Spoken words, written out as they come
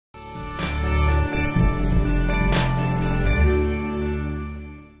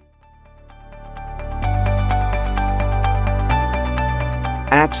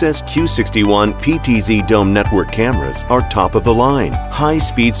Access Q61 PTZ Dome network cameras are top-of-the-line,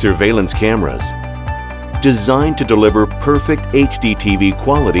 high-speed surveillance cameras designed to deliver perfect HD TV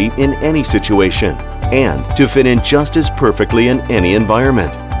quality in any situation and to fit in just as perfectly in any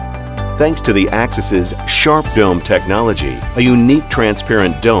environment. Thanks to the Access's Sharpdome technology, a unique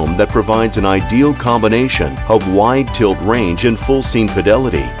transparent dome that provides an ideal combination of wide tilt range and full scene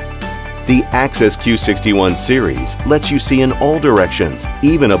fidelity. The Access Q61 Series lets you see in all directions,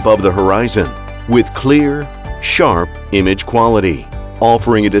 even above the horizon, with clear, sharp image quality,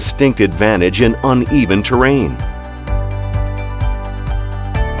 offering a distinct advantage in uneven terrain.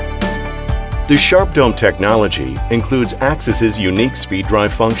 The Sharpdome technology includes Access's unique speed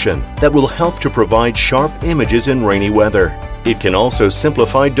drive function that will help to provide sharp images in rainy weather. It can also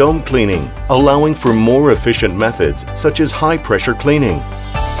simplify dome cleaning, allowing for more efficient methods such as high-pressure cleaning.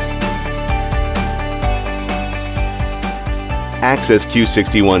 Access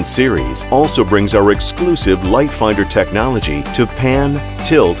Q61 Series also brings our exclusive Light Finder technology to pan,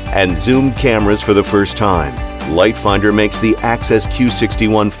 tilt, and zoom cameras for the first time. Light Finder makes the Access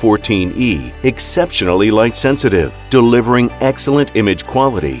Q61 14E exceptionally light sensitive, delivering excellent image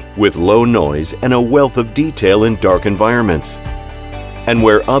quality with low noise and a wealth of detail in dark environments. And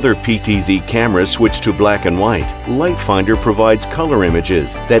where other PTZ cameras switch to black and white, Light Finder provides color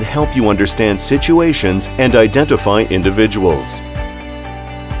images that help you understand situations and identify individuals.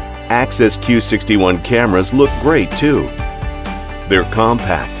 Access Q61 cameras look great too. They're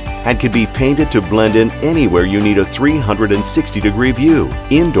compact and can be painted to blend in anywhere you need a 360-degree view,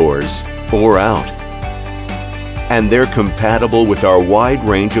 indoors or out. And they're compatible with our wide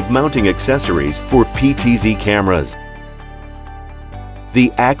range of mounting accessories for PTZ cameras. The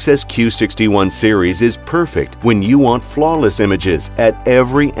Access Q61 Series is perfect when you want flawless images at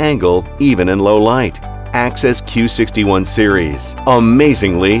every angle, even in low light. Access Q61 Series,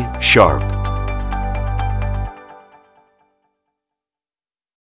 amazingly sharp.